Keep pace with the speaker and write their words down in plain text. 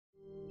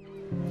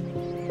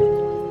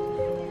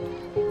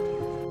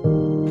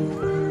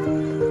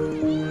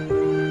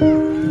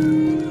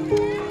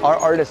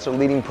artists are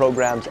leading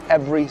programs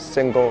every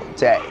single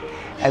day.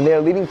 And they are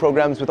leading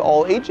programs with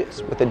all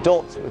ages, with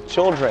adults, with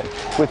children,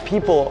 with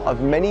people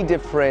of many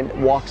different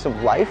walks of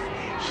life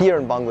here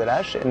in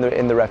Bangladesh,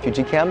 in the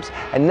refugee camps.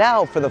 And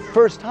now, for the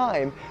first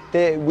time,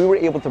 we were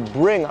able to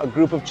bring a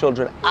group of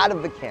children out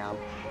of the camp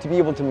to be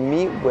able to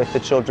meet with the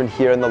children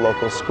here in the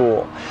local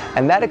school.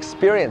 And that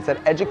experience, that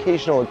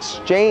educational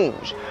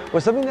exchange,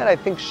 was something that I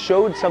think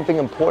showed something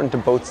important to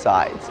both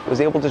sides. It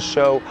was able to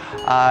show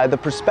the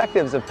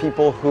perspectives of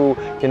people who,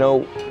 you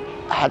know,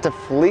 had to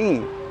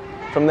flee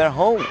from their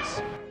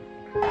homes.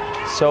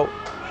 So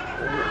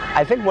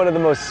I think one of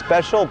the most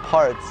special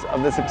parts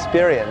of this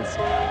experience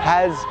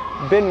has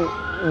been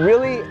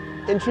really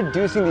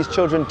introducing these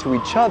children to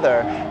each other,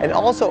 and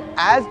also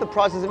as the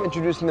process of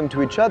introducing them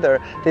to each other,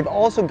 they've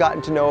also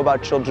gotten to know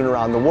about children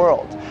around the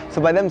world.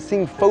 So by them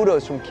seeing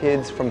photos from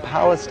kids from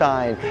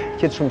Palestine,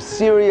 kids from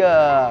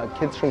Syria,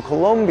 kids from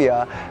Colombia,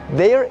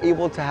 they are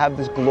able to have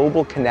this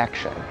global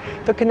connection.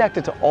 They're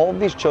connected to all of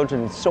these children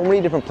in so many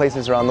different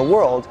places around the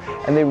world,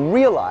 and they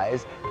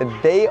realize that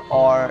they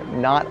are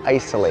not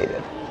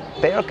isolated.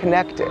 They are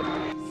connected.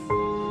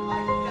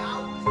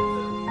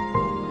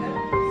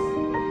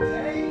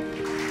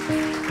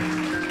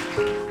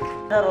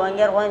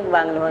 Rohingya coin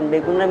Bangladesh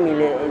beguna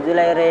mile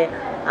July re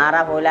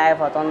Arab holai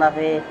fatonda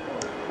se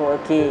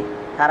ki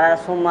Tara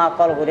summa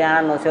call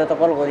Guriana no se to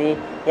call Guri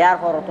yar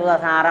for to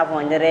the Arab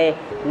Honjere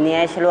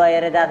Niashlo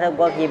ere that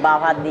goki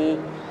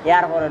Bafadi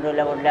yar for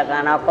Dula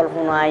Gana call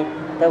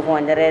Funai the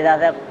Honjere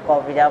that a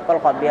coffee call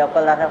copy of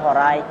call that a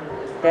forai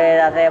say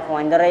that a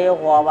Fonjere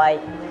Huawai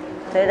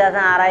say that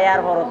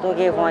Arayar for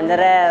Tuki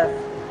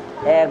Fonjere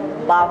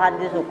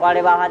Bafadi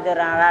Sukali Bafadi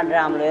Rana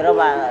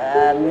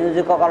drum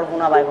music call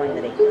Funa by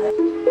Fonjere.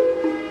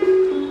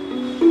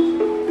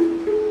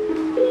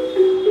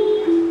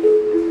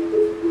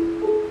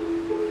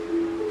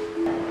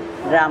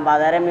 Drum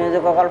bazar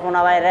music call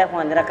Funa by Ref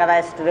Fonjere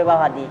Kara story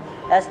Bafadi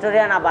a story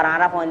and a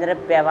Barana Fonjere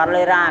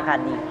Pevarlera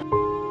Akadi.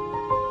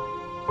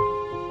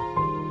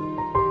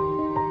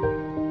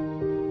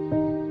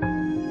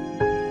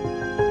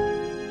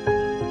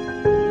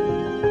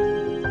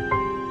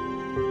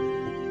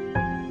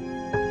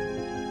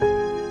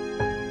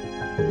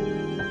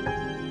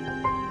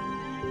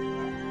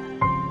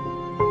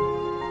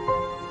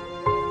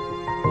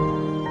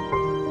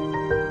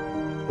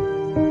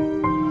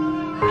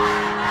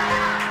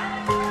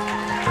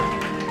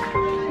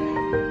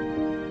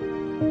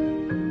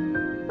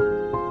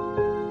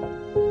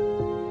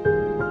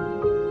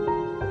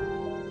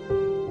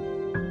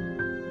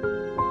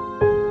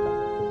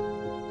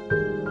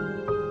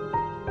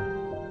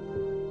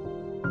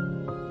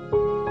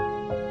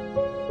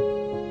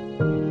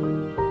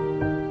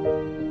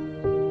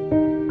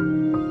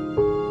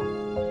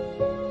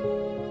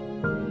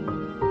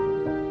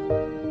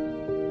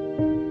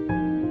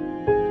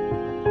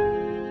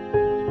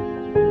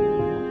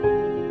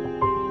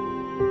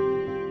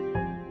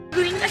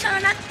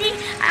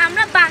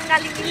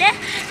 বাঙালি মিলে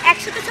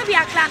একসাথে ছবি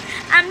আঁকলাম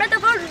আমরা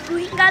তখন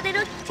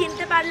রোহিঙ্গাদেরও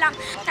চিনতে পারলাম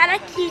তারা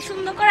কি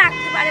সুন্দর করে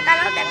আঁকতে পারে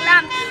তারাও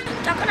দেখলাম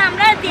যখন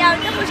আমরা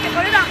দেয়ালটা পরিষ্কার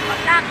করে রং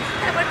করলাম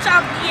তারপর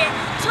চক দিয়ে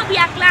ছবি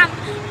আঁকলাম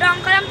রং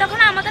করলাম তখন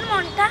আমাদের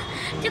মনটা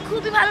যে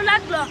খুবই ভালো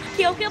লাগলো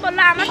কেউ কেউ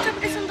বললো আমার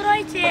ছবিটা সুন্দর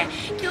হয়েছে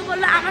কেউ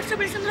বললো আমার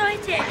ছবিটা সুন্দর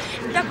হয়েছে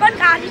যখন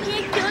গাড়ি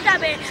নিয়ে কেউ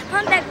যাবে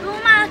তখন দেখবো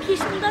মা কি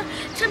সুন্দর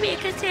ছবি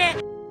এঁকেছে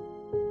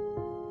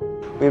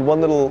We had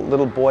one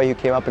little boy who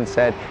came up and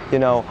said, you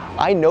know,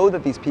 I know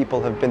that these people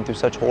have been through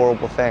such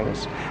horrible things,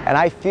 and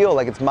I feel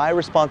like it's my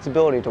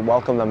responsibility to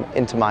welcome them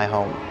into my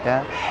home.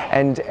 Yeah,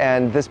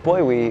 and this boy,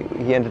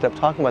 he ended up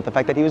talking about the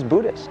fact that he was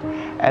Buddhist,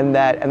 and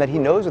that he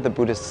knows what the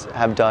Buddhists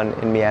have done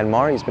in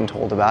Myanmar. He's been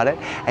told about it,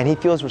 and he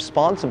feels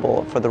responsible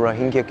for the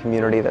Rohingya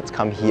community that's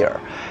come here,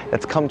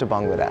 that's come to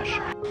Bangladesh.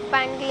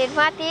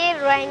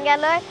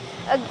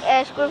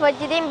 School for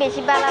Jidim,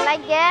 Bishi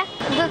Balalake,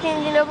 Dutin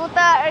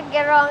Dinobuta,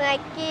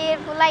 Gerongaki,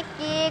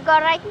 Fulaki,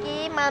 Goraki,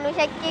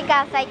 Manushaki,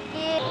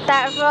 Gasaki,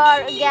 Tarfor,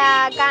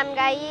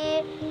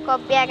 Gangai,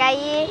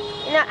 Kopiagai,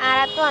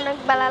 Araton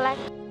Balalak.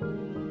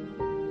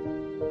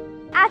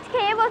 আজকে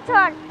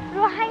এবছর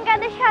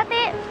রোহিঙ্গাদের সাথে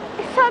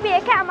ছবি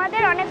এঁকে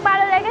আমাদের অনেক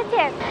ভালো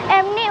লেগেছে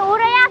এমনি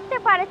ওরাই আঁকতে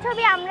পারে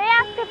ছবি আমরাই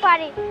আঁকতে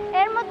পারি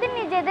এর মধ্যে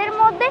নিজেদের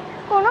মধ্যে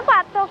কোনো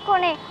পার্থক্য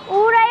নেই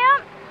ওরাইও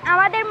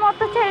আমাদের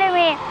মতো ছেলে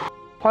মেয়ে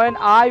When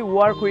I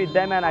work with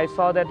them and I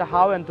saw that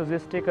how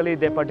enthusiastically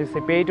they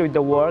participate with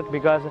the work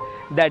because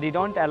they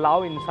didn't allow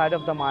inside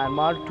of the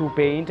Myanmar to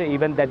paint,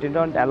 even they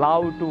didn't allow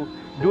to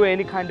do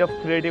any kind of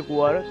creative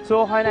work. So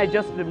when I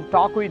just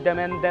talk with them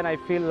and then I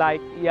feel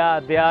like, yeah,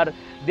 they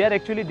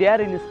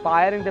are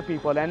inspiring the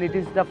people, and it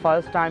is the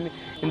first time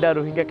in the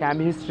Rohingya camp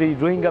history,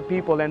 Rohingya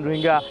people and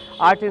Rohingya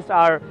artists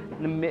are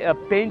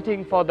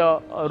painting for the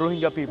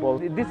Rohingya people.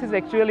 This is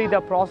actually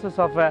the process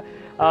of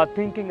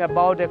thinking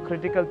about a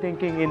critical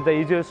thinking in the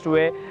easiest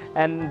way,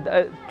 and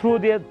through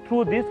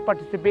this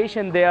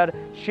participation they are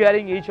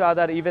sharing each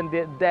other, even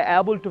they're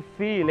able to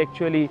feel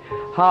actually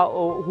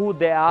who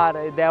they are,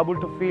 they're able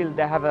to feel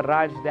they have a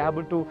right, they're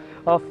able to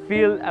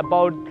feel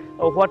about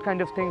what kind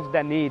of things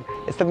they need.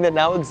 It's something that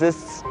now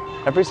exists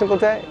every single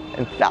day.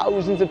 And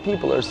thousands of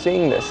people are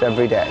seeing this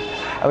every day.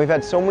 And we've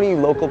had so many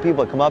local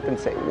people come up and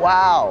say,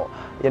 wow,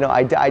 you know,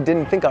 I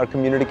didn't think our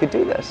community could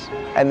do this.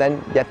 And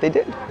then, yet they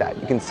did that.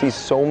 You can see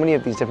so many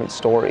of these different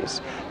stories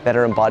that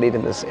are embodied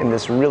in this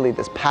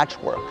this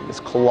patchwork, this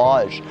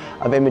collage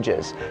of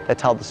images that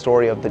tell the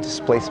story of the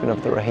displacement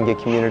of the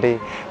Rohingya community,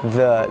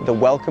 the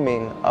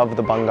welcoming of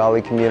the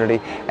Bengali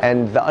community,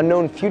 and the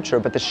unknown future,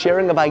 but the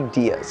sharing of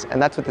ideas.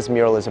 And that's what this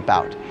mural is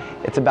about.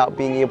 It's about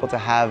being able to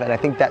have, and I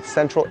think that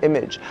central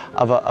image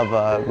of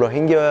a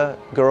Rohingya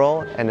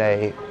girl and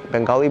a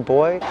Bengali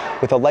boy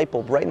with a light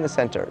bulb right in the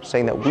center,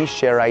 saying that we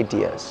share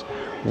ideas,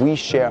 we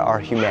share our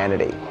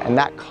humanity, and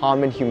that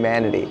common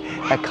humanity,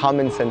 that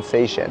common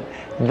sensation,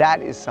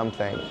 that is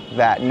something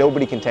that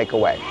nobody can take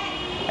away.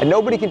 And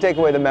nobody can take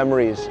away the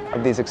memories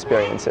of these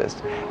experiences.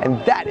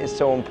 And that is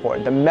so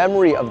important. The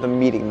memory of the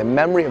meeting, the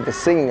memory of the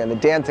singing and the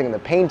dancing and the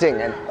painting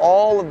and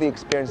all of the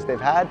experiences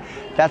they've had,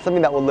 that's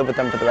something that will live with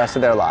them for the rest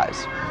of their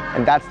lives.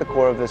 And that's the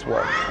core of this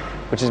work,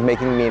 which is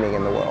making meaning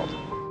in the world.